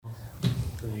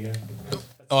There you go.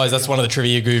 Oh, that's one of the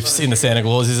trivia goofs in the Santa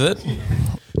Claus, is it?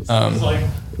 It's like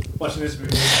watching this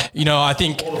movie. You know, I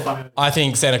think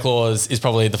Santa Claus is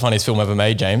probably the funniest film ever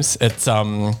made, James. It's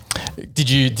did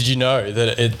you know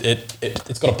that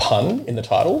it's got a pun in the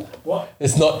title? What?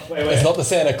 It's not the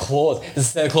Santa Claus. It's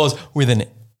Santa Claus with an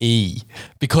E,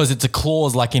 because it's a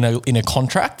clause like in a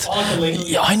contract.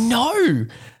 Yeah, I know.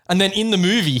 And then in the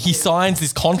movie, he signs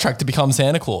this contract to become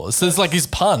Santa Claus. So it's like his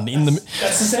pun in the.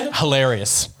 That's the Santa.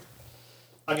 Hilarious.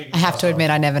 I have to admit,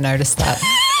 I never noticed that.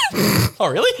 Oh,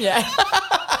 really? Yeah.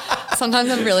 Sometimes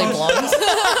I'm really blonde.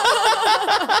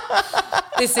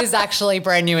 This is actually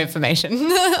brand new information.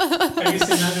 Have you seen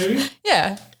that movie?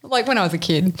 Yeah, like when I was a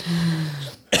kid.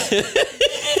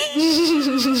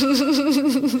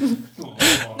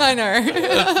 I know.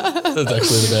 That's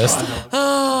actually the best.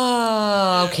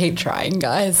 Oh, I'll keep trying,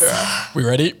 guys. We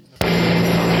ready? 6, 5, 4,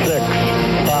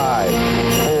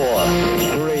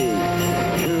 3,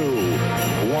 2,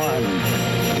 1,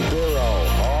 0.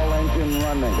 All engine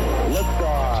running.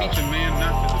 Liftoff. Teach a man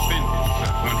not to defend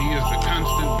himself when he is the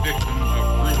constant victim of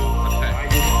brutal attack.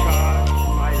 discharge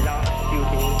my last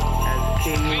duty as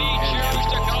king We and choose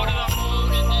to go to the moon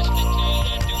in this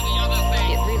decade and do the other thing.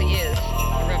 It really is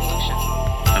a revolution.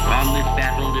 upon this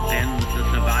battle depends the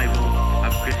survival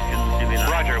of Christian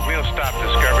civilization. Roger, we'll stop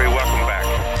Discovery. Welcome back.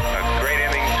 A great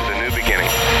ending to the new beginning.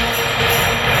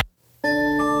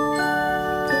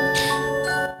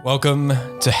 Welcome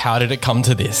to How Did It Come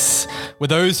to This, where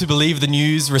those who believe the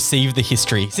news receive the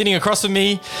history. Sitting across from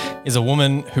me is a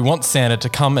woman who wants Santa to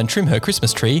come and trim her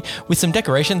Christmas tree with some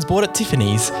decorations bought at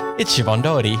Tiffany's. It's Siobhan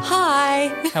Doherty. Hi.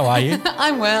 How are you?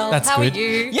 I'm well. That's How good. are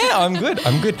you? Yeah, I'm good.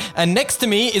 I'm good. And next to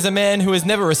me is a man who has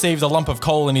never received a lump of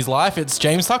coal in his life. It's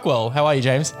James Tuckwell. How are you,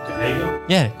 James? There you go.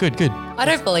 Yeah, good, good. I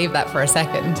don't believe that for a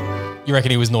second. You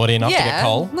reckon he was naughty enough to get Yeah,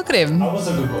 coal? look at him. I was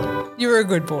a good boy. You were a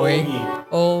good boy.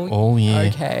 All year. Oh, yeah.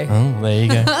 Okay. Oh, there you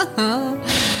go.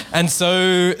 And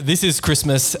so this is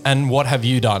Christmas, and what have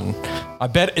you done? I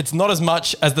bet it's not as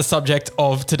much as the subject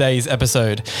of today's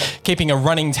episode. Keeping a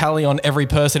running tally on every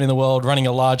person in the world, running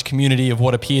a large community of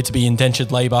what appear to be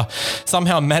indentured labour,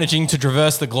 somehow managing to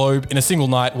traverse the globe in a single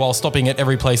night while stopping at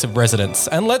every place of residence.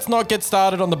 And let's not get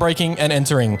started on the breaking and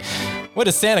entering. Where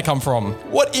does Santa come from?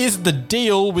 What is the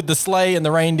deal with the sleigh and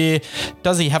the reindeer?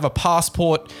 Does he have a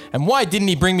passport? And why didn't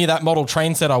he bring me that model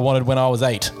train set I wanted when I was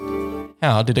 8?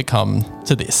 How did it come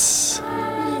to this?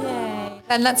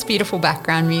 And that's beautiful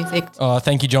background music. Oh,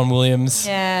 thank you, John Williams.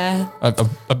 Yeah.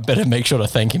 I better make sure to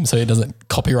thank him so he doesn't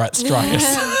copyright strike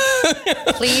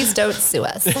us. Please don't sue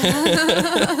us.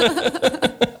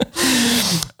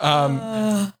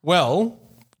 Well,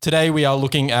 today we are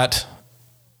looking at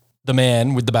the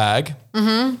man with the bag,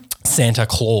 Santa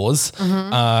Claus,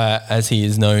 as he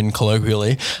is known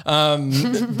colloquially.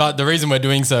 But the reason we're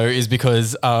doing so is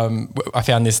because I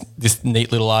found this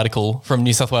neat little article from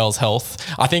New South Wales Health.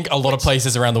 I think a lot of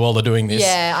places around the world are doing this.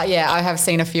 Yeah, I have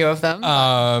seen a few of them.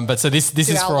 But so this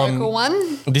is our from local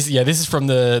one. This is from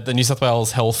the New South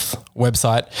Wales Health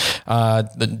website,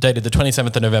 dated the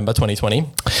 27th of November 2020.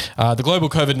 The global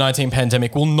COVID-19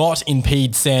 pandemic will not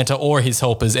impede Santa or his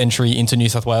helpers' entry into New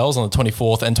South Wales on the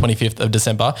 24th and 25th of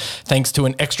December, thanks to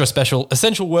an extra special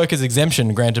essential workers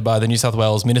exemption granted by the New South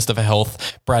Wales Minister for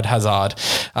Health, Brad Hazzard.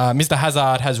 Mr.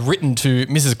 Hazzard has written to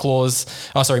Mr. Claus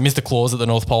at the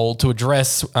North Pole to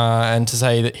address and to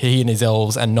say that he and his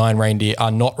elves and 9 reindeer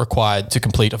are not required to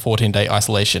complete a 14-day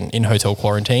isolation in hotel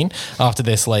quarantine after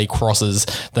their sleigh crosses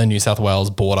the New South Wales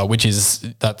border,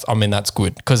 that's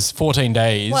good, because 14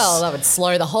 days. Well, that would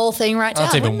slow the whole thing right down.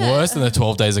 That's even wouldn't it? worse than the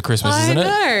 12 days of Christmas, isn't it? I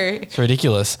know. It's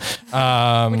ridiculous. We'd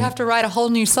have to write a whole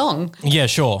new song. Yeah,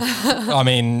 sure. I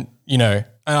mean,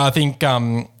 I think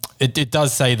it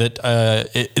does say that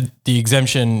the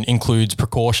exemption includes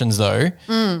precautions, though,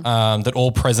 that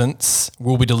all presents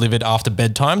will be delivered after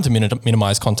bedtime to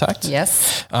minimise contact.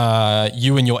 Yes.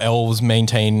 You and your elves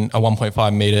maintain a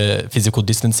 1.5 metre physical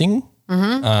distancing.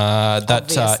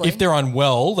 Obviously. If they're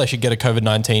unwell, they should get a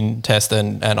COVID-19 test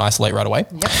and isolate right away.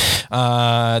 Yep.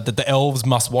 That the elves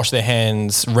must wash their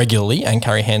hands regularly and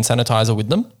carry hand sanitizer with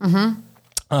them.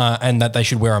 And that they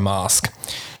should wear a mask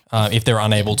if they're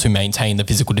unable to maintain the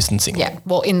physical distancing. Yeah.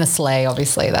 Well, in the sleigh,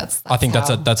 obviously, that's I think that's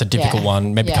a difficult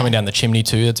one. Maybe coming down the chimney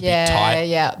too. It's a bit tight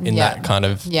in that kind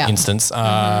of instance.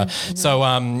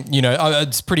 So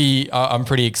it's pretty. I'm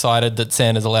pretty excited that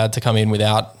Santa's allowed to come in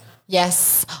without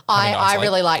Yes, Having I isolate.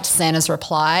 really liked Santa's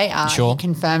reply. Sure. He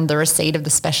confirmed the receipt of the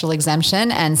special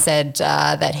exemption and said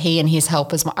that he and his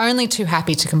helpers were only too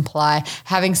happy to comply,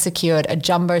 having secured a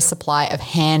jumbo supply of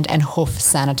hand and hoof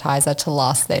sanitizer to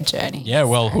last their journey. Yeah,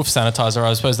 well, hoof sanitizer,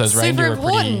 I suppose those Super reindeer are pretty...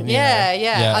 important.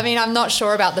 Yeah. I mean, I'm not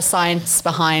sure about the science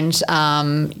behind,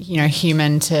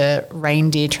 human to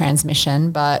reindeer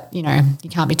transmission, but, you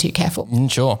can't be too careful.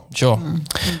 Sure.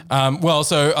 Well,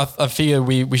 so I figure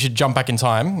we should jump back in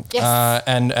time. Yes.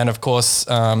 And of course,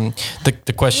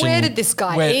 the question... Where did this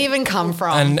guy even come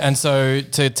from? And so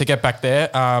to get back there,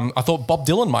 I thought Bob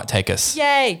Dylan might take us.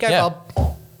 Yay, go Yeah.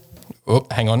 Bob. Oh,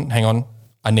 hang on.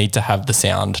 I need to have the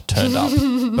sound turned up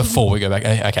before we go back.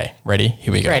 Okay, ready?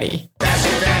 Here we go. Ready.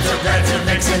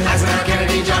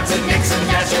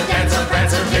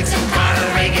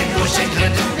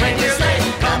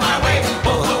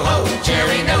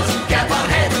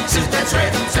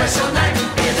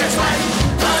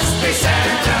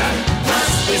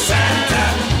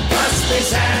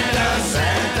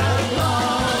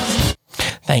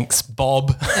 Thanks,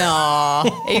 Bob.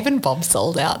 Aw, even Bob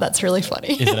sold out. That's really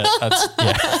funny. Isn't it?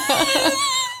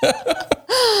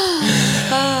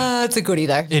 It's a goodie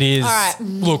though. It is. All right.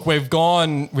 Look, we've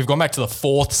gone back to the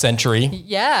 4th century.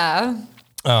 Yeah.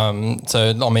 So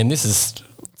I mean, this is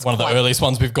one of the earliest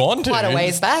ones we've gone to. Quite a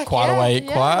ways back. Quite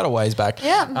a ways back.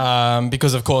 Yeah.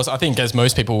 Because of course, I think as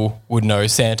most people would know,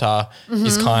 Santa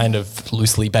is kind of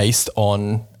loosely based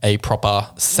on a proper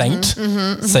saint,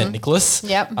 Saint Nicholas.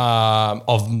 Yep.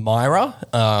 Of Myra.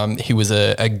 He was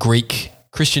a Greek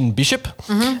Christian bishop,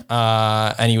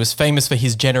 and he was famous for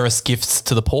his generous gifts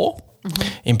to the poor.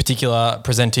 In particular,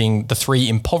 presenting the 3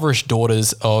 impoverished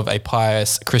daughters of a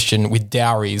pious Christian with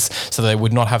dowries so they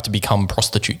would not have to become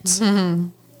prostitutes.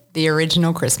 The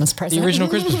original Christmas present. The original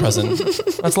Christmas present.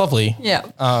 That's lovely. Yeah.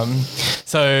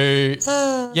 The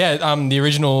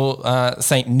original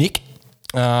Saint Nick,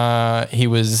 he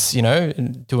was,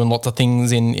 doing lots of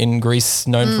things in Greece,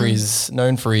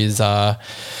 known for his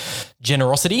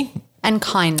generosity. And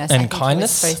kindness. And I think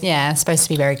kindness. Supposed to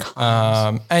be very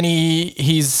kind. And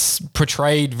he's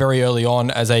portrayed very early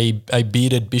on as a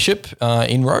bearded bishop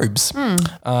in robes.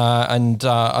 I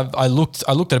looked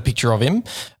at a picture of him.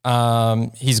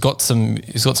 He's got some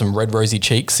red rosy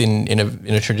cheeks in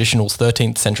a traditional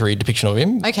 13th century depiction of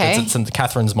him. Okay. It's in the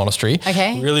Catherine's monastery.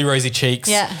 Okay. Really rosy cheeks.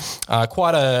 Yeah.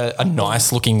 Quite a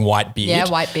nice looking white beard. Yeah,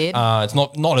 white beard. It's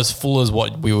not as full as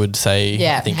what we would say.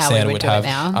 Yeah, I think how we Santa would would do it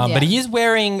have. now. But he is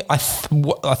wearing. I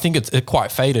think it's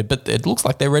quite faded, but it looks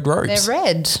like they're red robes. They're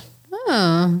red.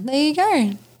 Oh, there you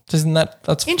go. Isn't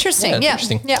that's Interesting. Yeah, Yeah.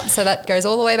 interesting. Yeah. So that goes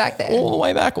all the way back there. All the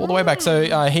way back. So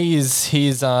he's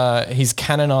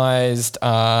canonized.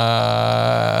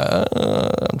 I'm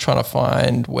trying to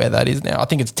find where that is now. I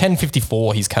think it's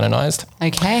 1054. He's canonized,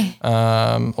 Okay.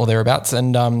 or thereabouts.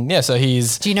 And so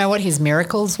he's. Do you know what his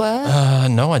miracles were?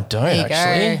 No, I don't There you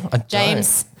actually. go. I don't.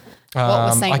 James, what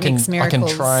was Saint Nick's I miracles?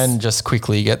 can try and just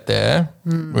quickly get there.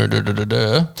 For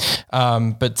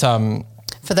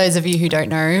those of you who don't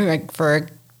know,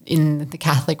 in the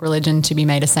Catholic religion, to be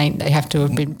made a saint, they have to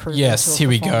have been proven. Yes, to have here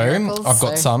we performed go. miracles, I've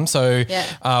got some. So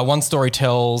one story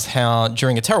tells how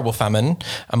during a terrible famine,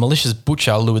 a malicious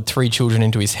butcher lured 3 children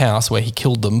into his house where he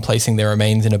killed them, placing their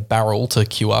remains in a barrel to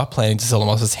cure, planning to sell them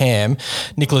off as ham.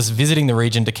 Nicholas, visiting the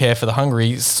region to care for the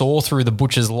hungry, saw through the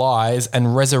butcher's lies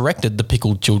and resurrected the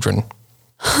pickled children.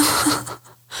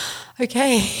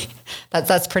 Okay.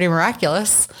 That's pretty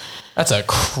miraculous. That's a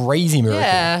crazy miracle.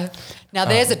 Yeah. Now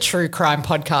there's a true crime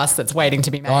podcast that's waiting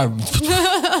to be made.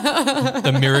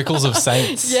 The miracles of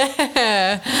saints.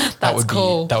 Yeah. That's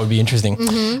cool. That would be interesting.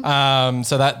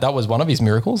 So that was one of his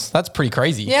miracles. That's pretty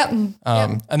crazy. Yep.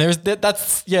 And there's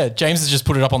James has just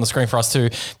put it up on the screen for us too.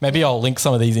 Maybe I'll link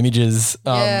some of these images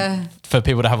for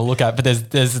people to have a look at. But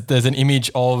there's an image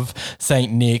of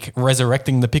Saint Nick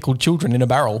resurrecting the pickled children in a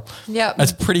barrel. Yep.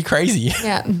 That's pretty crazy.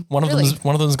 Yeah. One of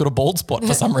them's got a bald spot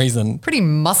for some reason. Pretty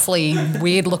muscly,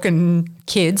 weird looking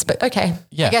kids, but okay.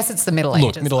 Yeah. I guess it's the Middle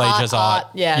Ages. Look, Middle Ages art.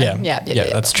 Yeah,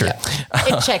 that's true. Yeah.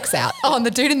 It checks out. Oh, and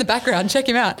the dude in the background, check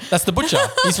him out. That's the butcher.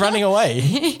 He's running away.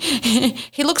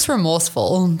 He looks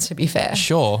remorseful, to be fair.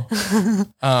 Sure.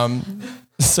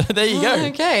 So there you go.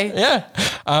 Okay. Yeah.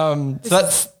 So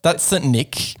that's St.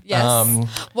 Nick. Yes.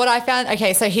 What I found,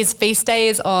 so his feast day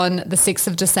is on the 6th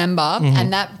of December,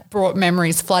 and that brought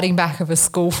memories flooding back of a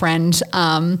school friend,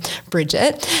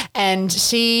 Bridget, and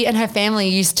she and her family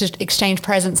used to exchange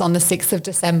presents on the 6th of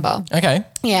December. Okay.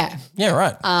 Yeah. Yeah,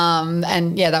 right.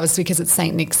 That was because it's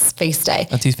St. Nick's feast day.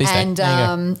 That's his feast day. And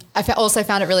There you I also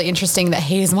found it really interesting that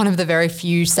he is one of the very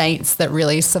few saints that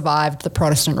really survived the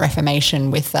Protestant Reformation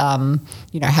with,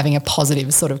 having a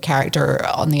positive sort of character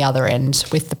on the other end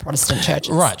with the Protestant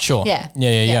churches. Right, sure. Yeah.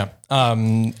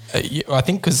 I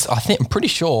think I'm pretty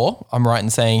sure I'm right in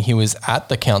saying he was at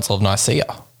the Council of Nicaea.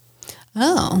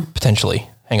 Oh. Potentially.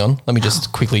 Hang on. Let me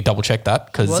just quickly double check that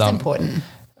because It was important.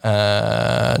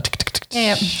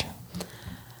 Yep.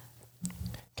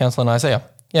 Council of Nicaea.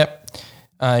 Yep.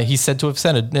 He's said to have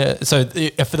ascended. So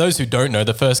for those who don't know,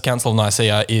 the first Council of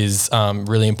Nicaea is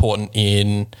really important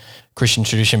in Christian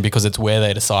tradition because it's where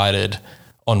they decided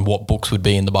on what books would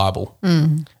be in the Bible.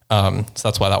 So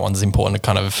that's why that one's important. It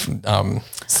kind of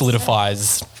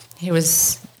solidifies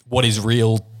what is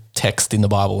real text in the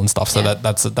Bible and stuff. So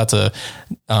that's a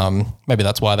maybe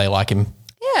that's why they like him.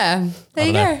 Yeah, there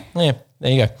you go. Yeah,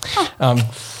 there you go.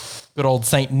 Good old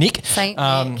Saint Nick. Saint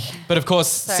Nick. But of course,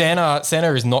 Santa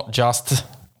is not just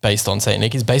based on Saint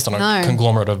Nick. He's based on a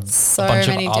conglomerate of a bunch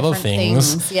of other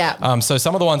things. Yeah. So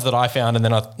some of the ones that I found, and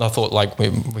then I thought like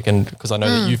we can, because I know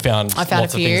that you found I found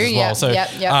lots a of few. things as well. So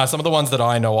some of the ones that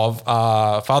I know of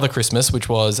are Father Christmas, which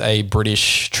was a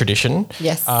British tradition.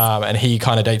 Yes. And he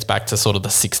kind of dates back to sort of the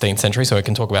 16th century. So we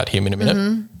can talk about him in a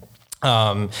minute.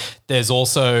 There's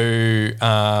also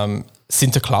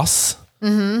Sinterklaas,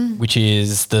 which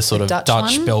is the sort of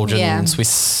Dutch, one? Belgian,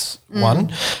 Swiss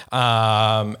one.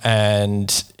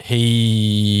 And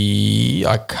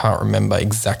I can't remember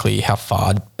exactly how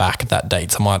far back that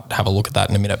dates. I might have a look at that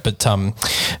in a minute. But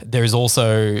there is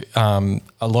also a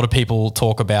lot of people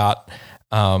talk about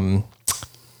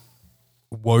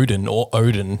Woden or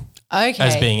Odin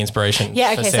as being inspiration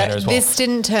for Santa as well. This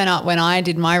didn't turn up when I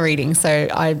did my reading, so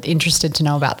I'm interested to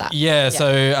know about that. Yeah.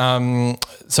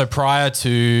 So prior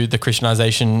to the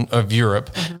Christianization of Europe,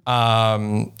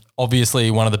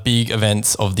 obviously one of the big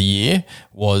events of the year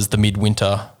was the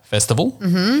Midwinter Festival.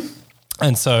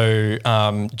 And so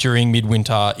during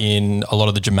midwinter in a lot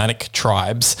of the Germanic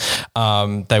tribes,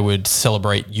 they would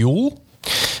celebrate Yule.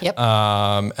 Yep.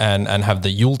 And have the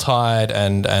Yuletide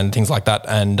and things like that.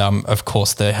 And of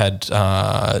course they had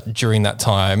during that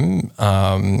time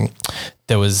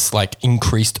there was like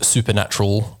increased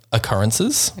supernatural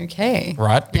occurrences. Okay.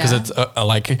 Right? Because it's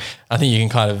like, I think you can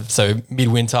kind of, so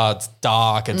midwinter, it's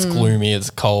dark, it's gloomy, it's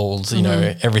cold, you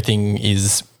know, everything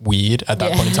is weird at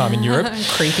that point in time in Europe.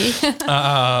 Creepy.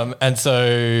 And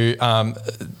so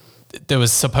there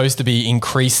was supposed to be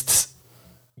increased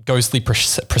ghostly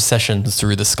processions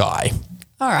through the sky.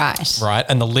 All right. Right.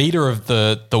 And the leader of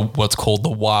the what's called the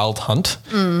wild hunt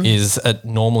is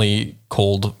normally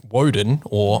called Woden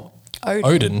or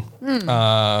Odin.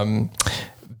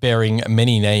 Bearing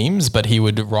many names, but he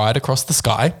would ride across the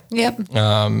sky. Yep.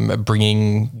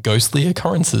 Bringing ghostly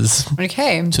occurrences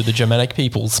to the Germanic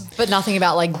peoples. But nothing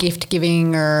about like gift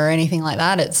giving or anything like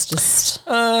that. It's just...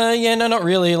 no, not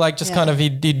really. Like just kind of, he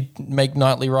did make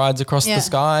nightly rides across the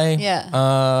sky. Yeah.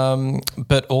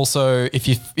 But also if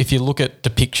you look at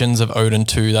depictions of Odin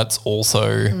too, that's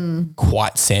also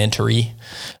quite Santa-y.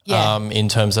 In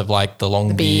terms of like the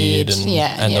long beard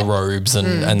and the robes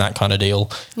and that kind of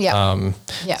deal. Yeah.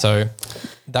 So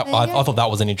that I thought that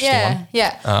was an interesting one.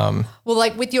 Yeah. Well,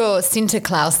 like with your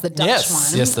Sinterklaas, the Dutch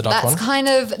one. Yes, the Dutch one. That's kind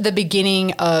of the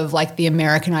beginning of like the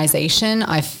Americanization.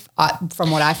 From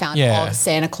what I found of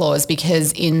Santa Claus,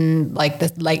 because in like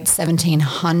the late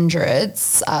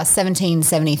 1700s,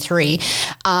 1773,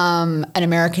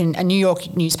 a New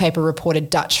York newspaper reported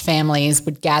Dutch families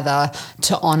would gather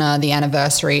to honor the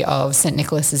anniversary of St.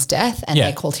 Nicholas's death, and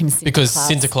they called him Sinterklaas. Because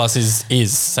Sinterklaas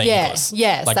is St. Nicholas.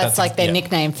 Yes, that's like their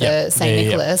nickname for St.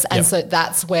 Nicholas. And so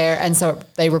that's where, and so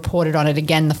they reported on it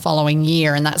again the following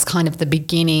year, and that's kind of the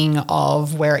beginning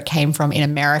of where it came from in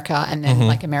America, and then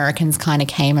like Americans kind of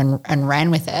came and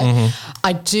ran with it.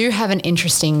 I do have an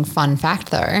interesting fun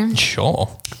fact though. Sure.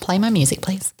 Play my music,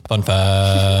 please. Fun facts.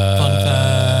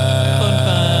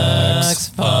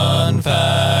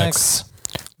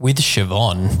 With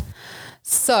Siobhan.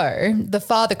 So the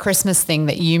Father Christmas thing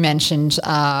that you mentioned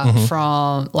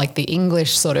from like the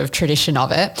English sort of tradition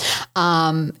of it,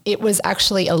 it was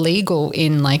actually illegal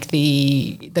in like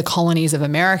the colonies of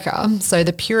America. So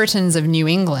the Puritans of New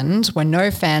England were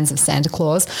no fans of Santa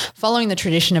Claus, following the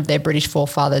tradition of their British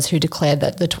forefathers who declared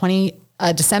that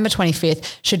December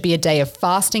 25th should be a day of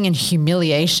fasting and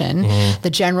humiliation. The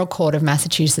General Court of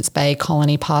Massachusetts Bay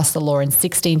Colony passed the law in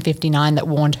 1659 that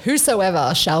warned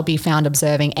whosoever shall be found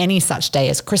observing any such day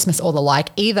as Christmas or the like,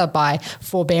 either by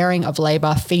forbearing of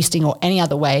labour, feasting, or any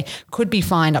other way, could be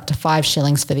fined up to 5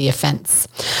 shillings for the offence.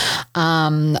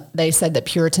 They said that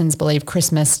Puritans believed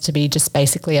Christmas to be just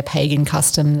basically a pagan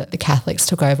custom that the Catholics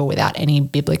took over without any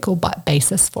biblical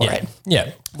basis for it.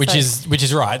 Yeah, which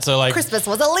is right. So like Christmas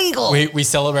was illegal. We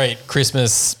celebrate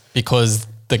Christmas because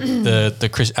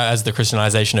as the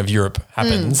Christianization of Europe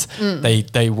happens,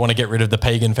 they want to get rid of the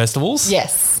pagan festivals.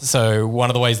 Yes. So one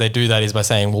of the ways they do that is by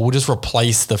saying, well, we'll just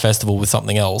replace the festival with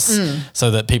something else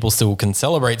so that people still can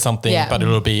celebrate something, but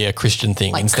it'll be a Christian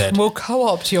thing instead. We'll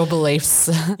co-opt your beliefs.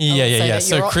 Yeah.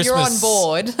 So Christmas, you're on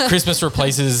board. Christmas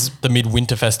replaces the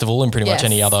midwinter festival in pretty much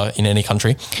any other in any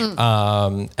country.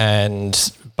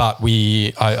 But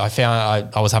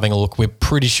I was having a look. We're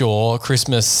pretty sure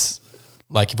Christmas,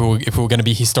 like if we were going to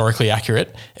be historically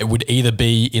accurate, it would either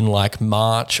be in like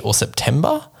March or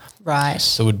September. Right.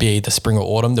 So it would be either spring or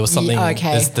autumn. There was something.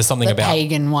 Okay. There's something the about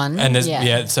pagan one. And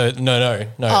there's So no.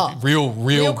 Oh,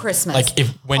 real Christmas. Like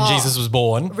when Jesus was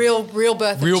born, real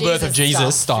birth of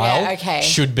Jesus style. Yeah, okay.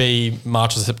 Should be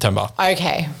March or September.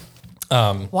 Okay.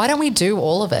 Why don't we do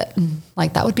all of it?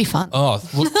 Like that would be fun. Oh,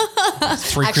 well,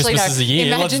 3 Actually, Christmases a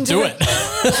year. Let's do it.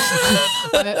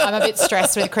 I'm a bit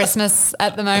stressed with Christmas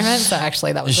at the moment, so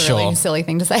actually that was a really silly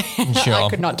thing to say. Sure. I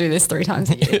could not do this 3 times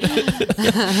a year.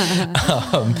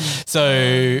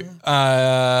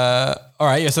 All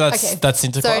right, so that's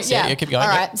Sinterklaas. So, yeah, keep going. All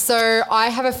right, so I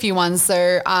have a few ones.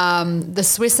 So the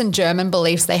Swiss and German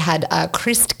beliefs, they had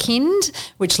Christkind,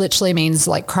 which literally means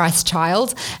like Christ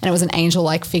child, and it was an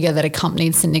angel-like figure that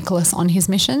accompanied St. Nicholas on his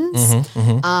missions.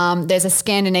 There's a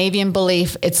Scandinavian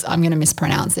belief, I'm going to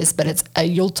mispronounce this, but it's a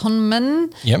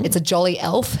Jultonman. Yep. It's a jolly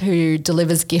elf who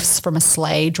delivers gifts from a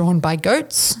sleigh drawn by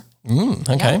goats.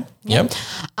 Okay. Yep.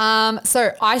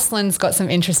 So Iceland's got some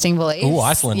interesting beliefs. Ooh,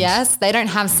 Iceland. Yes, they don't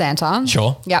have Santa.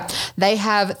 Sure. Yeah. They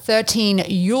have 13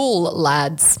 Yule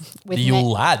lads. The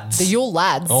Yule lads? The Yule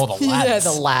lads. Oh, the lads. Yeah,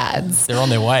 the lads. They're on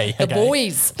their way. The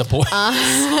boys. The boys.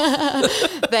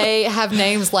 They have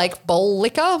names like bowl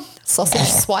licker, sausage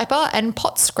swiper, and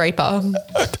pot scraper.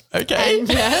 Okay.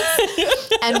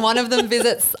 And one of them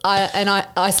visits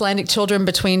Icelandic children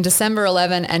between December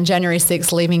 11 and January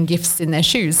 6, leaving gifts in their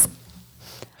shoes.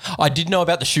 I did know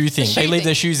about the shoe thing. They leave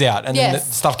their shoes out and then the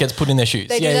stuff gets put in their shoes.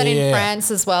 They do that in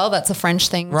France as well. That's a French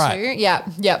thing too. Yeah,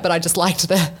 but I just liked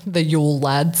the Yule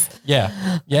lads. Yeah.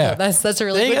 That's a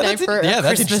really good name for a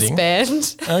Christmas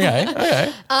band.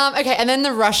 Okay. Okay, and then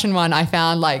the Russian one I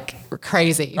found like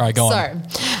crazy. All right, go on.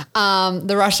 So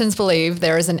the Russians believe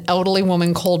there is an elderly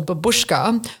woman called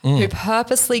Babushka who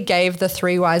purposely gave the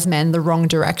 3 wise men the wrong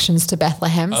directions to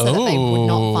Bethlehem so that they would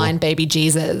not find baby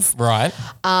Jesus. Right.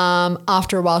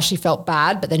 After a while she felt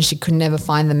bad, but then she could never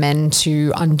find the men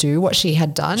to undo what she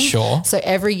had done. Sure. So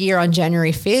every year on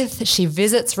January 5th, she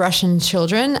visits Russian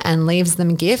children and leaves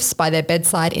them gifts by their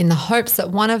bedside in the hopes that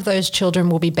one of those children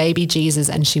will be baby Jesus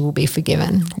and she will be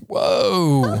forgiven.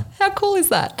 Whoa. How cool is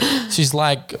that? She's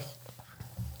like...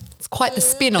 It's quite the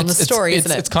spin on the story,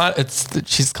 isn't it?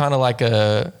 She's kind of like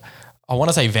I want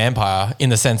to say vampire in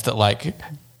the sense that like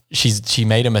she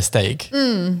made a mistake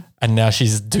and now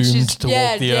she's doomed to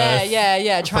walk the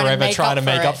earth trying to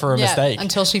make up for a mistake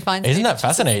until she finds Isn't that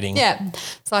fascinating? Yeah.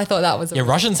 So I thought that was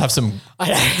Russians have some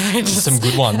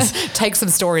good ones. Take some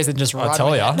stories and just I'll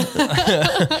tell you.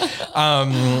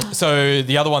 So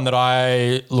the other one that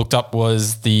I looked up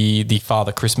was the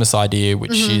Father Christmas idea,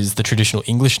 which is the traditional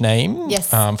English name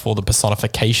for the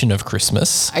personification of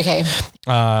Christmas. Okay.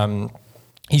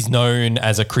 He's known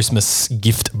as a Christmas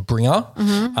gift bringer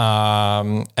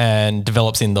and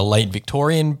develops in the late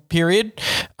Victorian period,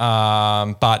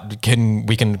 but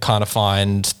we can kind of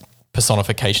find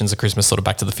personifications of Christmas sort of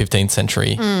back to the 15th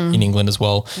century in England as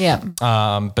well. Yeah.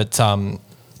 But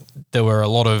there were a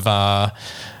lot of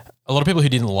people who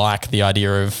didn't like the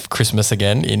idea of Christmas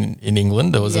again in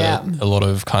England. There was a lot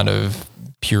of kind of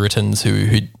Puritans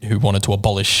who wanted to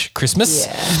abolish Christmas,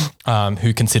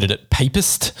 who considered it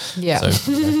papist. Yeah. So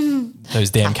those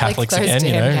damn Catholics again,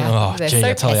 Oh, gee,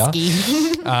 I tell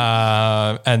you.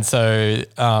 And so,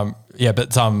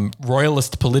 but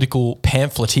royalist political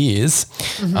pamphleteers,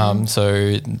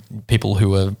 so people who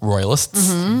were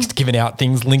royalists, giving out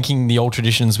things linking the old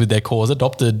traditions with their cause,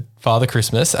 adopted Father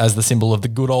Christmas as the symbol of the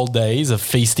good old days of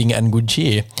feasting and good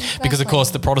cheer. Because of course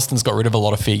the Protestants got rid of a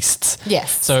lot of feasts.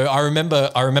 Yes. So I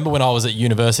remember when I was at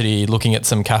university looking at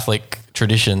some Catholic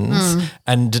traditions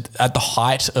and at the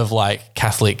height of like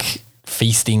Catholic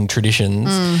feasting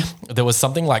traditions, there was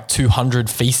something like 200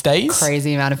 feast days.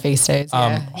 Crazy amount of feast days.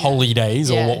 Holy days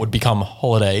or what would become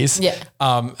holidays. Yeah.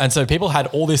 And so people had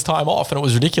all this time off and it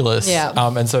was ridiculous. Yeah.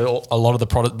 And so a lot of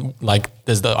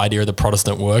there's the idea of the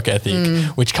Protestant work ethic,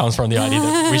 which comes from the idea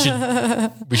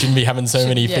that we shouldn't be having so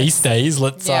many feast days.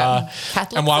 Let's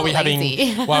and why are we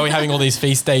having all these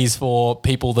feast days for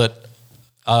people that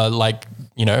like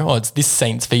it's this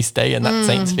saint's feast day and that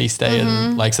saint's feast day.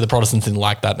 And so the Protestants didn't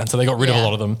like that. And so they got rid of a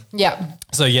lot of them. Yeah.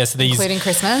 So yes, these including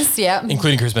Christmas. Yeah.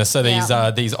 including Christmas. So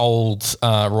these old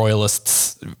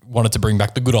royalists wanted to bring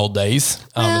back the good old days.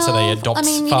 And so they adopt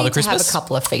you Father need Christmas. to have a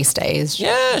couple of feast days.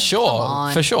 Yeah,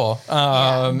 sure, for sure.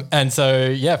 And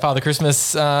so, Father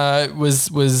Christmas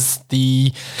was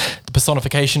the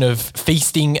personification of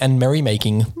feasting and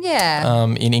merrymaking. Yeah.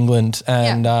 In England,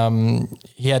 and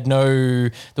he had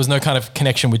there was no kind of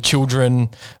connection with children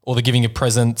or the giving of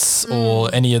presents or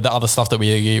any of the other stuff that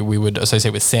we would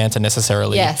associate with Santa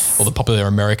necessarily. Yes. Or the popular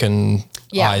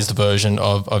Americanized version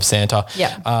of Santa.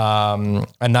 Yeah.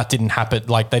 And that didn't happen.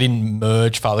 Like they didn't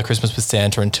merge Father Christmas with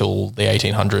Santa until the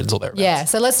 1800s or thereabouts. Yeah.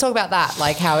 So let's talk about that,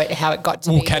 like how it got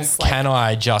to be. Can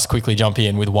I just quickly jump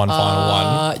in with one final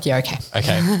one? Yeah. Okay.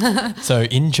 Okay. So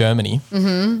in Germany,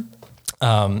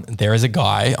 there is a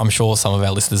guy, I'm sure some of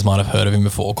our listeners might have heard of him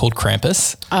before, called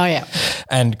Krampus. Oh, yeah.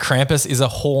 And Krampus is a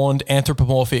horned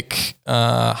anthropomorphic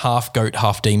half goat,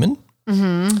 half demon.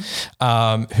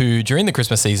 Who during the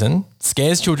Christmas season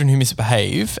scares children who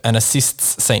misbehave and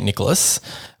assists St. Nicholas,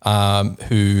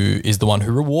 who is the one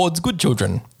who rewards good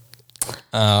children.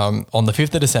 On the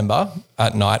 5th of December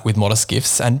at night with modest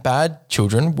gifts and bad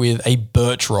children with a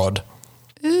birch rod.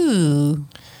 Ooh.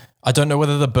 I don't know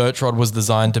whether the birch rod was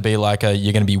designed to be like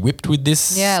you're going to be whipped with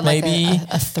this, maybe. Like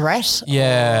a threat.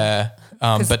 Yeah.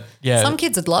 But yeah, some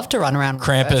kids would love to run around with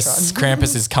a birch rod.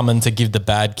 Krampus is coming to give the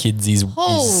bad kids his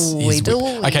Holy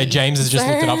dooly. Okay, James has just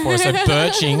looked it up for us. So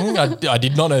birching, I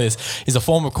did not know this, is a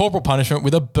form of corporal punishment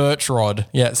with a birch rod.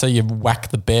 Yeah, so you whack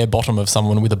the bare bottom of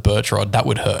someone with a birch rod. That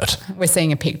would hurt. We're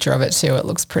seeing a picture of it too. It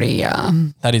looks pretty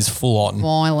that is full on.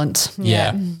 violent.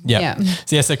 Yeah.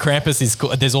 So Krampus is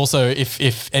cool. There's also,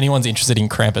 if anyone's interested in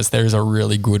Krampus, there is a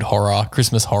really good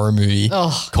Christmas horror movie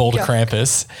called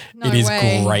Krampus. It is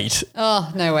great.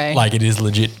 Oh, no way. Like it is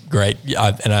legit great.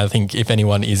 And I think if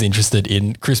anyone is interested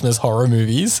in Christmas horror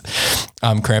movies,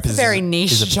 Krampus is very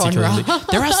niche is a particularly genre.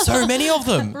 There are so many of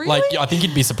them. Really? Like I think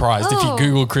you'd be surprised if you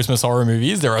Google Christmas horror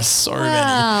movies. There are so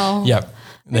many. Yeah.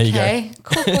 There you go.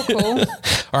 Cool.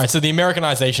 All right, so the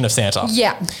Americanization of Santa.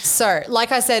 Yeah. So,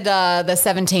 like I said, the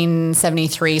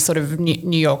 1773 sort of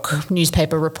New York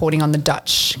newspaper reporting on the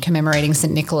Dutch commemorating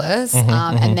St. Nicholas.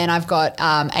 And then I've got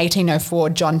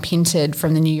 1804, John Pinted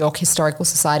from the New York Historical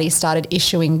Society started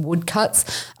issuing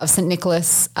woodcuts of St.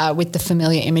 Nicholas with the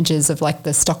familiar images of like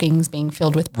the stockings being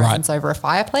filled with presents over a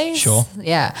fireplace. Sure.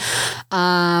 Yeah.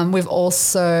 We've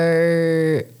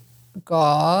also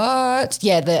got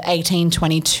the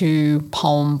 1822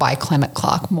 poem by Clement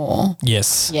Clark Moore.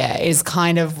 Yes. Yeah, is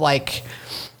kind of like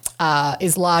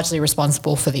is largely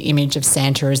responsible for the image of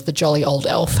Santa as the jolly old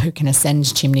elf who can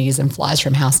ascend chimneys and flies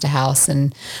from house to house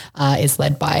and is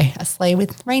led by a sleigh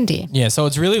with reindeer. Yeah, so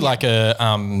it's really like a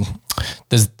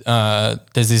there's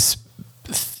this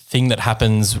thing that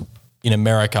happens in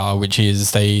America, which is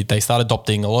they start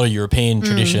adopting a lot of European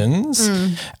traditions,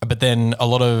 but then a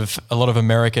lot of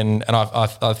American, and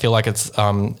I feel like it's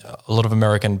a lot of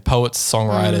American poets,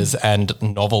 songwriters, and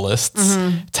novelists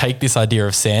take this idea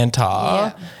of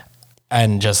Santa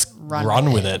and just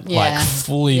run with it, like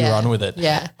fully run with it.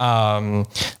 Yeah.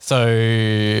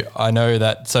 So I know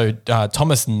that. So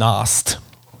Thomas Nast.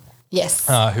 Yes.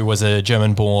 Who was a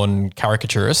German-born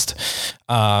caricaturist,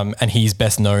 and he's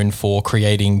best known for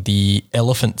creating the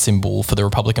elephant symbol for the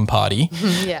Republican Party.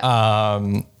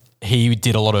 He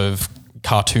did a lot of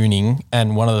cartooning,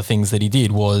 and one of the things that he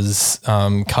did was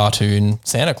cartoon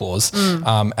Santa Claus,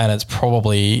 and it's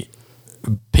probably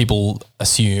people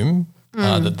assume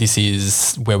that this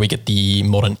is where we get the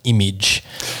modern image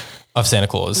of Santa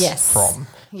Claus from.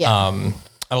 Yeah. And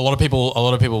a lot of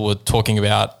people were talking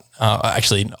about.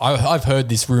 Actually, I've heard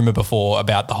this rumor before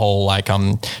about the whole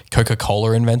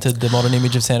Coca-Cola invented the modern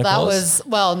image of Santa Claus.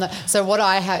 So what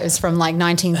I have is from like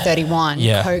 1931.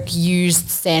 Coke used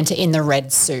Santa in the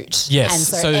red suit. Yes. And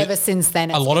so ever since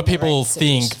then, a lot of people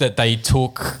think that they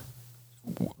took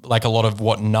like a lot of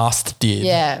what Nast did,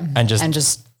 and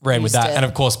just ran with that. And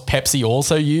of course, Pepsi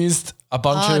also used a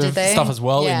bunch of stuff as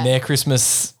well in their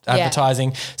Christmas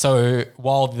advertising. So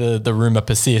while the rumor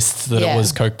persists that it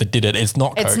was Coke that did it, it's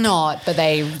not Coke. It's not, but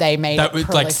they made that it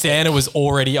like Santa was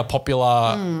already a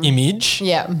popular image.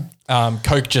 Yeah.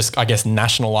 Coke just, I guess,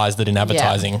 nationalized it in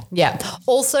advertising. Yeah.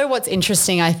 Also, what's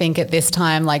interesting, I think, at this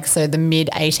time, so the mid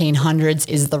 1800s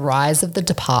is the rise of the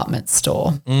department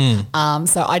store.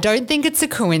 So I don't think it's a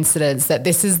coincidence that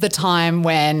this is the time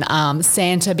when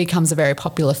Santa becomes a very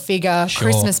popular figure. Sure.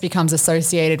 Christmas becomes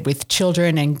associated with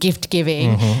children and gift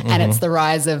giving, and it's the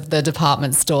rise of the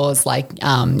department stores,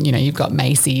 you've got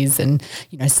Macy's and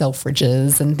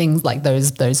Selfridges and things like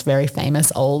those very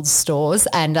famous old stores.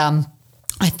 And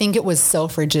I think it was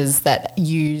Selfridges that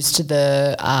used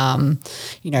the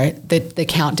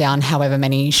countdown, however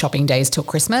many shopping days till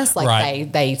Christmas. Right.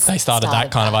 They started that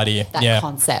kind of idea. That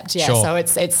concept. Yeah. Sure. So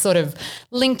it's sort of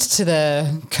linked to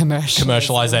the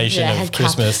commercialization of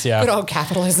Christmas. Good old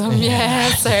capitalism. Yeah.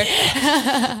 So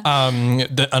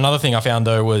another thing I found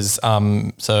though was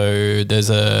so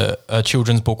there's a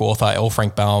children's book author, L.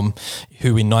 Frank Baum,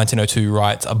 who in 1902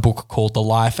 writes a book called The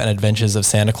Life and Adventures of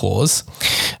Santa Claus.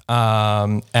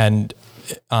 And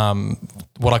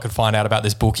what I could find out about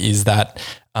this book is that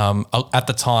at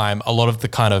the time, a lot of the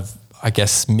kind of, I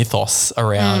guess, mythos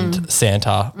around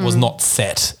Santa was not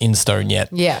set in stone yet.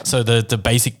 Yeah. So the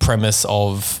basic premise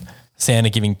of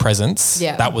Santa giving presents,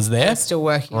 that was there. It's still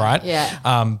working. Right.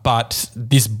 Yeah. But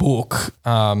this book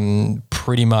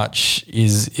pretty much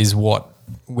is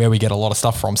where we get a lot of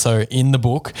stuff from. So in the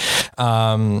book,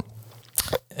 where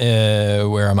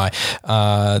am I?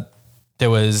 There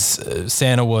was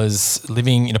Santa was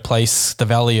living in a place, the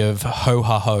Valley of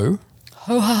Ho-Ha-Ho.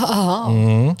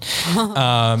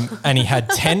 And he had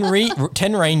 10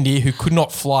 reindeer who could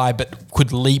not fly but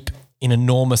could leap in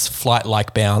enormous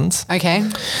flight-like bounds. Okay.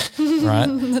 Right.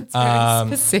 That's very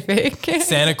specific.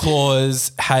 Santa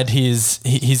Claus had his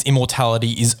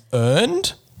immortality is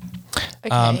earned.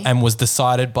 Okay. And was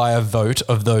decided by a vote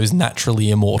of those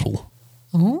naturally immortal.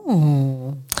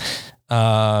 Ooh.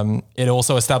 It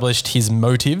also established his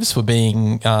motives for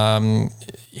being.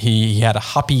 He had a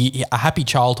happy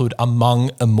childhood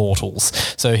among immortals.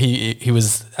 So he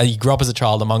grew up as a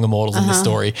child among immortals in this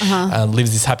story,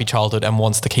 lives this happy childhood and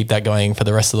wants to keep that going for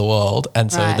the rest of the world.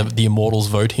 And so the immortals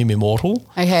vote him immortal.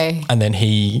 Okay. And then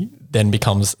he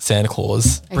becomes Santa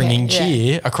Claus, bringing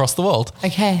cheer across the world.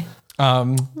 Okay.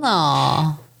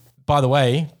 Aww. By the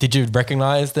way, did you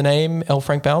recognize the name L.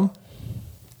 Frank Baum?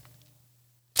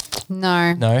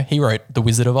 No. No, he wrote The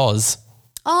Wizard of Oz.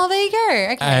 Oh, there you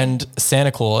go. Okay. And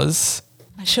Santa Claus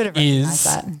I should have recognized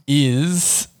that.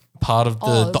 is part of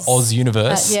the Oz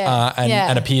universe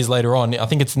and appears later on. I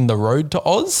think it's in The Road to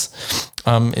Oz,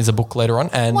 is a book later on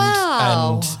and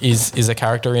is a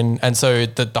character in, and so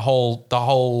the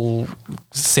whole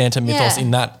Santa mythos in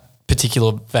that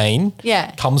particular vein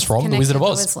comes from The Wizard of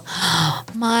Oz.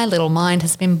 My little mind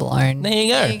has been blown. There you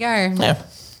go. There you go. Yeah.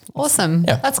 Awesome.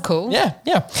 Yeah. That's cool. Yeah.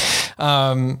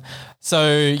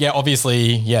 So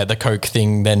obviously, the Coke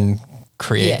thing then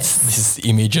creates this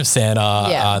image of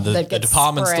Santa, the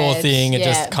department store thing. It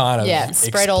just kind of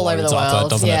spread all over the world,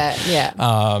 doesn't it?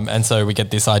 And so we get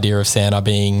this idea of Santa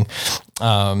being,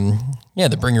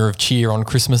 the bringer of cheer on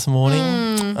Christmas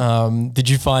morning. Did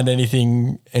you find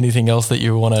anything else that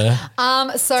you want to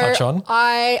touch on?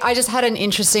 I just had an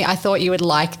interesting. I thought you would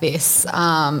like this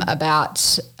about.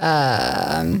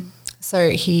 So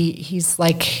he's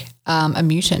like a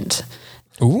mutant.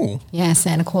 Ooh. Yeah,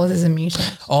 Santa Claus is a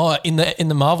mutant. Oh, in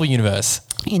the Marvel universe.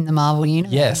 In the Marvel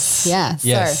universe. Yes. Yeah.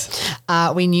 Yes.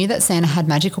 So we knew that Santa had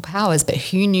magical powers, but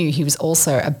who knew he was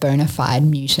also a bona fide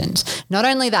mutant? Not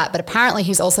only that, but apparently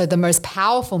he's also the most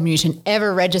powerful mutant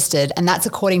ever registered, and that's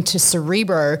according to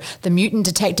Cerebro, the mutant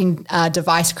detecting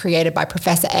device created by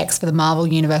Professor X for the Marvel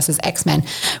Universe's X-Men.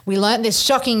 We learned this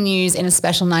shocking news in a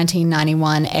special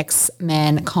 1991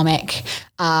 X-Men comic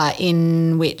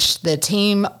in which the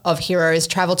team of heroes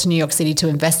travel to New York City to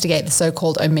investigate the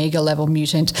so-called Omega level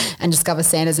mutant and discover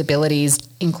Santa's abilities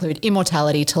include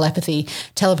immortality, telepathy,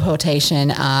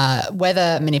 teleportation,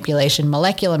 weather manipulation,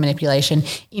 molecular manipulation,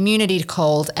 immunity to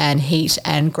cold and heat,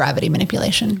 and gravity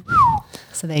manipulation.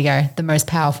 So there you go, the most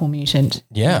powerful mutant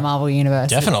in the Marvel universe.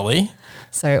 Definitely.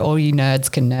 So all you nerds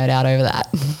can nerd out over that.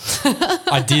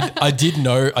 I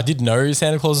did know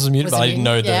Santa Claus was a mutant, but I didn't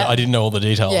know I didn't know all the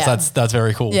details. Yeah. That's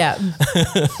very cool. Yeah.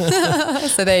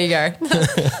 So there you go.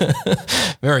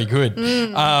 Very good.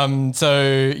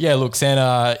 Look,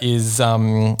 Santa is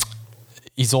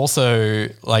he's also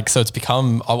so it's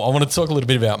become. I want to talk a little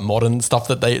bit about modern stuff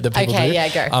that people do. Okay,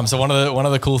 yeah, go. So one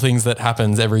of the cool things that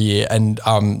happens every year, and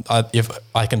if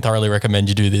I can thoroughly recommend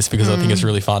you do this because I think it's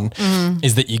really fun,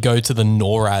 is that you go to the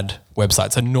NORAD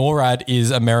website. So NORAD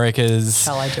is America's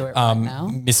Shall I do it right now?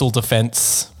 Missile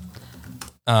defense.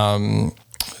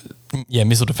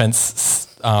 Missile defense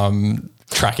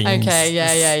tracking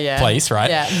yeah. place, right?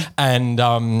 Yeah.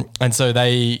 And so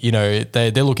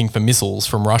they're looking for missiles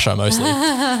from Russia mostly.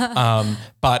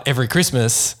 But every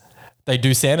Christmas they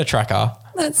do Santa tracker.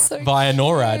 That's so via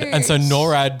NORAD. cute. And so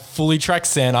NORAD fully tracks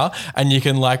Santa and you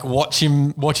can like watch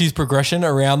his progression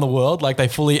around the world. Like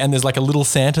and there's like a little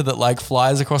Santa that like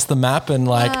flies across the map and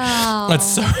like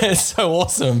it's so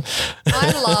awesome.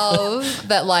 I love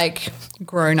that like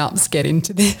grown-ups get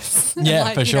into this. Yeah,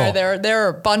 like, for sure. There are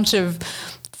a bunch of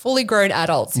fully grown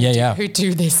adults who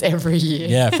do this every year.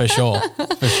 Yeah, for sure.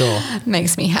 For sure.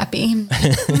 Makes me happy.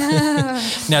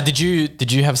 Now, did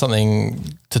you have something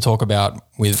to talk about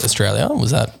with Australia?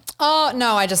 Was that? Oh,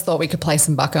 no, I just thought we could play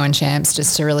some Bucko and Champs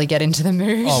just to really get into the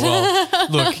mood. Oh, well,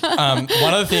 look,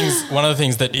 one of the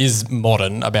things that is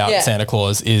modern about Santa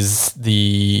Claus is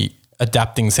the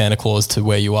adapting Santa Claus to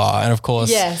where you are. And of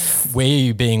course,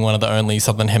 we being one of the only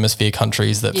Southern Hemisphere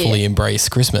countries that fully embrace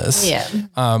Christmas,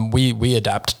 we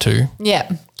adapt too. Yeah,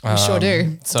 we sure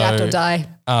do. Adapt or die.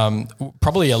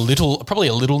 Probably a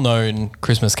little known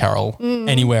Christmas carol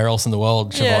anywhere else in the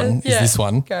world, Siobhan, is this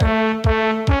one. Go.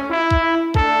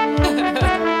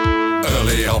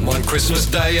 Early on one Christmas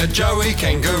day, a Joey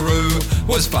kangaroo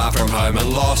was far from home and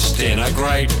lost in a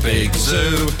great big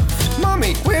zoo.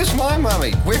 Mummy, where's my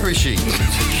mummy? Where is she?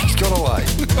 She's gone away.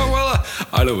 Oh, well,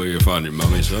 I know where you find your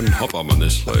mummy, son. Hop on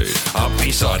this sleigh. Up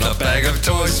beside a bag of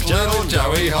toys, little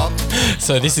Joey hop.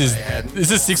 So this is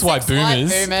Six White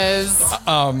Boomers.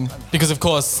 Because of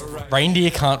course, reindeer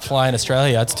can't fly in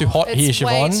Australia. It's too hot here,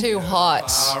 Siobhan. It's way too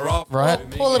hot. Right?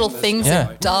 Poor little things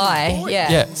that die.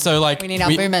 Yeah. Yeah. So like we need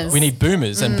our boomers. We need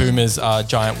boomers, and boomers are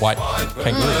giant white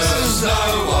kangaroos. Snow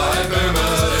white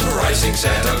boomers racing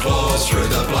Santa Claus through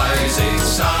the blazing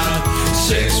sun.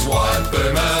 6 white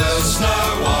boomers, snow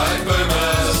white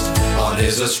boomers on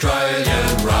his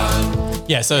Australian run.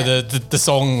 Yeah, so the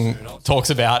song talks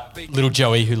about little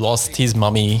Joey who lost his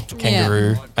mummy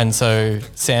kangaroo, and so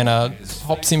Santa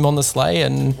hops him on the sleigh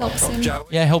and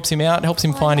helps him out, helps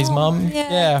him find his mum.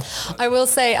 Yeah. I will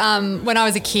say, when I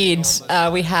was a kid,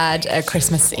 we had a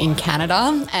Christmas in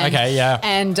Canada. And,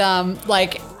 And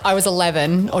like I was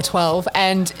 11 or 12,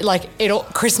 and like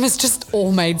Christmas just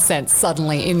all made sense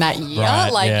suddenly in that year.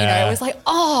 Right, it was like,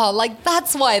 oh, like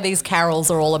that's why these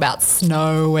carols are all about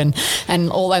snow and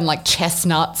like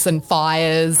chestnuts and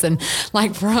fires and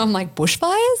like from like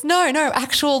bushfires. No,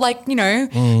 actual like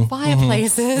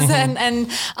fireplaces and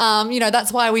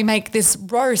that's why we make this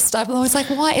roast. I'm always like,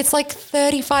 why? It's like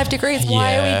 35 degrees.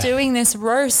 Why are we doing this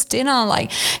roast dinner?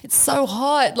 Like it's so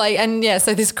hot.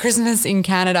 So this Christmas in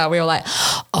Canada, we were like,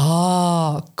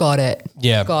 oh, got it.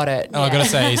 Yeah. Got it. And I got to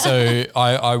say,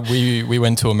 so we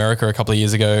went to America a couple of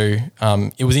years ago.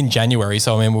 It was in January,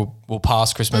 so I mean we'll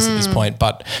pass Christmas at this point,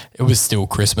 but it was still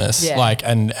Christmas. Yeah. Like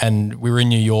and we were in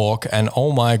New York, and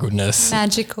oh my goodness.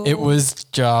 Magical. It was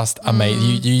just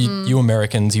amazing. You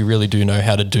Americans, you really do know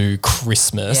how to do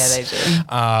Christmas. Yeah,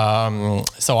 they do.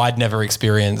 So I'd never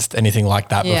experienced anything like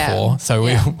that before. So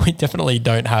we definitely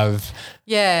don't have.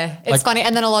 Yeah, it's funny.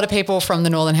 And then a lot of people from the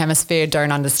Northern Hemisphere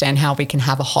don't understand how we can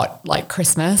have a hot like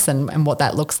Christmas and what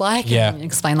that looks like. Yeah. And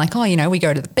explain like, we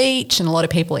go to the beach and a lot of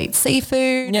people eat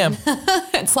seafood. Yeah.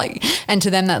 It's like, and to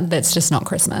them that's just not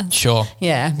Christmas. Sure.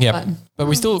 Yeah. Yeah. But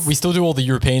we still do all the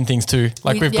European things too.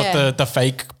 Like we've got the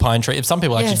fake pine tree. Some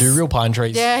people actually do real pine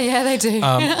trees. Yeah, they do.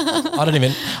 I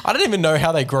don't even know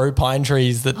how they grow pine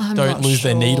trees that don't lose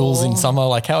their needles in summer.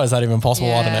 Like how is that even possible?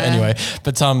 Yeah. I don't know. Anyway,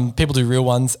 but people do real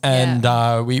ones, and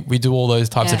we do all those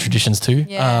types of traditions too,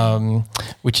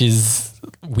 which is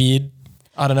weird.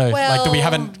 I don't know. We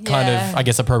haven't kind of, I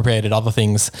guess, appropriated other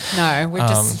things. No,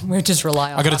 we just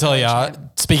rely on. I got to tell you,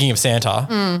 speaking of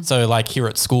Santa, so like here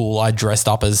at school, I dressed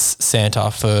up as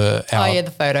Santa for our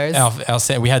the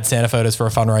photos. We had Santa photos for a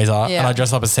fundraiser, and I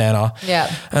dressed up as Santa.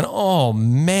 Yeah. And oh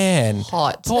man,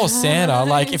 hot. Poor Santa.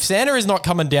 Like if Santa is not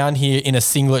coming down here in a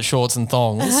singlet, shorts, and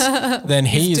thongs, then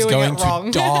he is going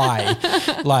to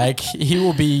die. Like he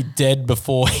will be dead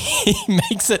before he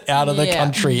makes it out of the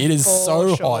country. It is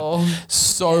so hot.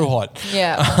 So hot.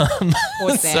 Yeah.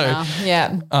 Poor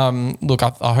Santa. Look,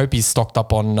 I hope he's stocked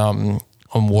up on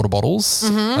water bottles,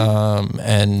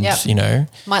 and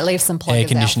might leave some pluggers air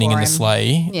conditioning out for in the him.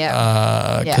 sleigh.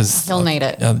 Yeah, because he'll need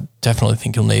it. I definitely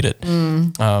think he'll need it.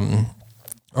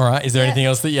 All right. Is there anything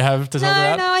else that you have to talk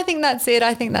about? No, I think that's it.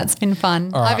 I think that's been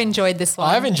fun. All right. I've enjoyed this one.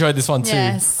 I've enjoyed this one too.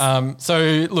 Yes.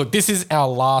 So look, this is our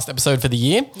last episode for the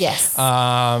year. Yes.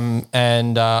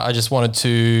 And I wanted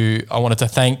to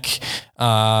thank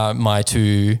my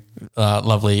two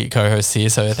lovely co-hosts here.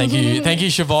 So thank you,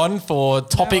 Siobhan, for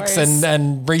topics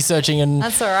and researching and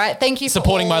that's all right. Thank you for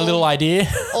supporting my little idea.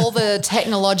 all the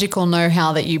technological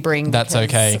know-how that you bring. That's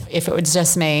okay. If it was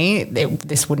just me,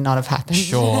 this would not have happened.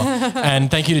 Sure.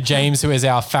 And thank you to James, who is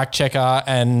our fact checker,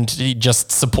 and he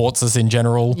just supports us in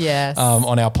general. Yes.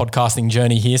 On our podcasting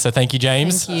journey here. So thank you,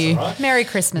 James. Thank you. Right. Merry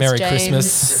Christmas, Merry James.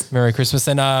 Christmas. Merry Christmas.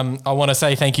 And I want to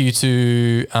say thank you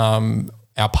to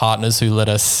our partners who let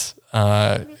us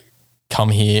come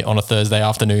here on a Thursday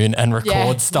afternoon and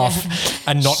record stuff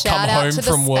and not Shout come out home to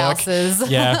from the work.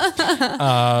 spouses.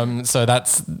 Yeah. So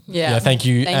that's thank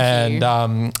you. That's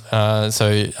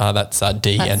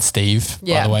Dee and Steve,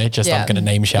 by the way. Just I'm going to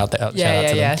name shout out to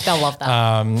them. They'll love that.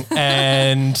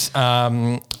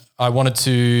 I wanted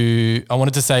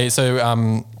to say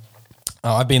so.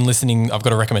 I've been listening. I've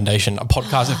got a recommendation, a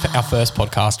podcast, our first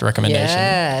podcast recommendation.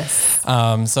 Yes.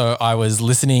 So I was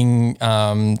listening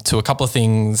to a couple of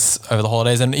things over the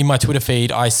holidays, and in my Twitter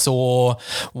feed, I saw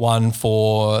one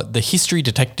for The History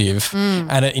Detective,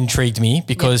 and it intrigued me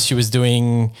because she was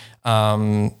doing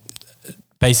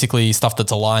basically stuff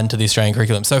that's aligned to the Australian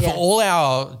curriculum. So for all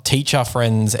our teacher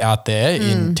friends out there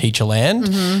in teacher land,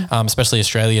 especially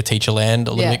Australia teacher land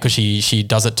a little bit, because she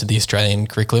does it to the Australian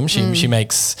curriculum. She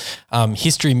makes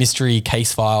history mystery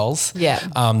case files.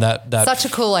 That such a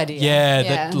cool idea.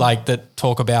 That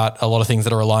talk about a lot of things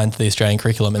that are aligned to the Australian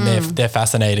curriculum, and they're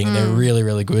fascinating. They're really,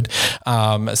 really good.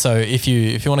 So if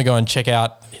you want to go and check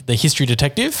out The History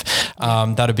Detective,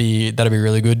 that'd be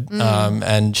really good.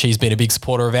 And she's been a big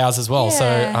supporter of ours as well.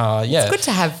 So it's good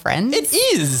to have friends. It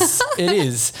is. It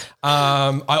is.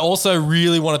 I also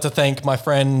really wanted to thank my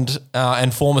friend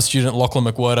and former student Lachlan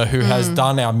McWhirter, who has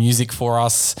done our music for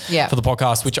us for the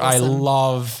podcast, which I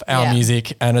love our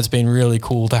music, and it's been really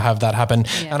cool to have that happen.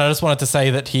 And I just wanted to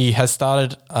say that he has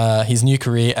started his new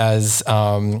career as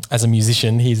a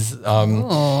musician. He's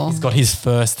got his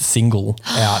first single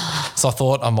out, so I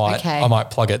thought I might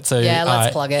plug it. So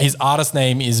let's plug it. His artist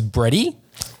name is Breddy.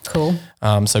 Cool.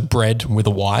 So bread with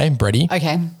a Y, Breddy.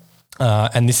 Okay.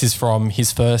 And this is from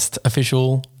his first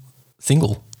official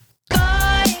single.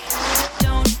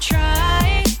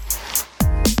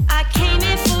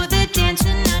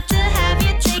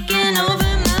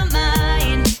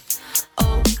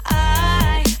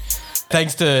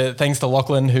 Thanks to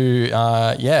Lachlan, who he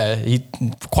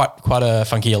quite a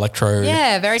funky electro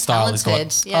very style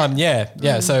talented.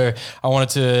 So I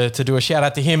wanted to do a shout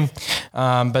out to him,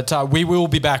 but we will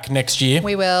be back next year.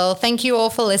 We will. Thank you all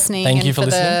for listening. Thank you for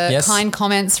listening. The kind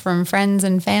comments from friends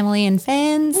and family and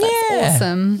fans. That's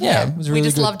awesome. It was really we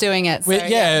just good. love doing it. So,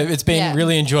 it's been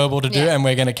really enjoyable to do, and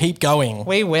we're going to keep going.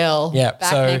 We will. Yeah,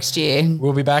 back next year.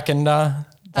 We'll be back, and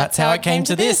that's how it came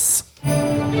to this.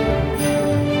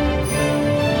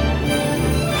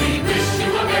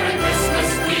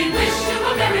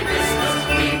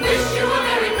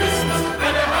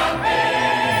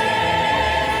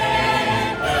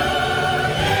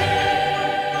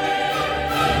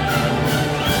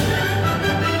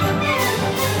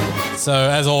 So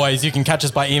as always, you can catch us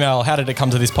by email,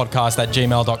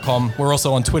 howdiditcometoThisPodcast@gmail.com. We're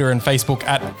also on Twitter and Facebook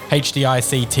at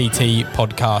HDICTT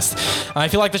Podcast.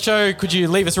 If you like the show, could you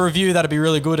leave us a review? That'd be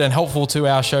really good and helpful to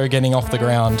our show getting off the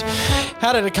ground.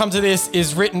 How Did It Come to This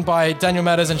is written by Daniel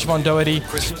Matters and Siobhan Doherty.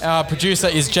 Our producer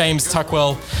is James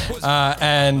Tuckwell,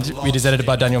 and it is edited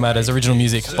by Daniel Matters. Original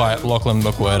music by Lachlan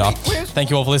McWhirter. Thank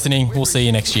you all for listening. We'll see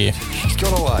you next year. He's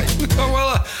gone away.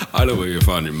 Well, I know where you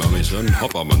find your mummy, son.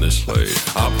 Hop up on this sleigh.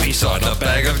 Up beside a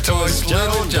bag of toys,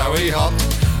 little Joey hopped.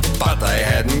 But they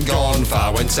hadn't gone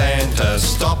far when Santa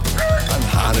stopped and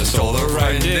harnessed all the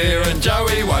reindeer, and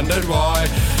Joey wondered why.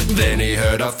 Then he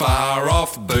heard a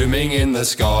far-off booming in the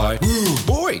sky. Boo,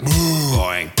 boing,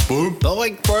 boing, boom,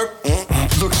 boing, boop.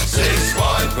 Look, 6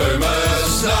 white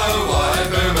boomers, snow white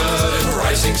boomers,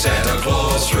 racing Santa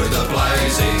Claus through the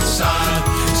blazing sun.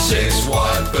 6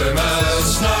 white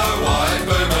boomers, snow white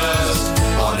boomers,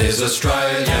 on his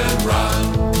Australian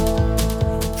run.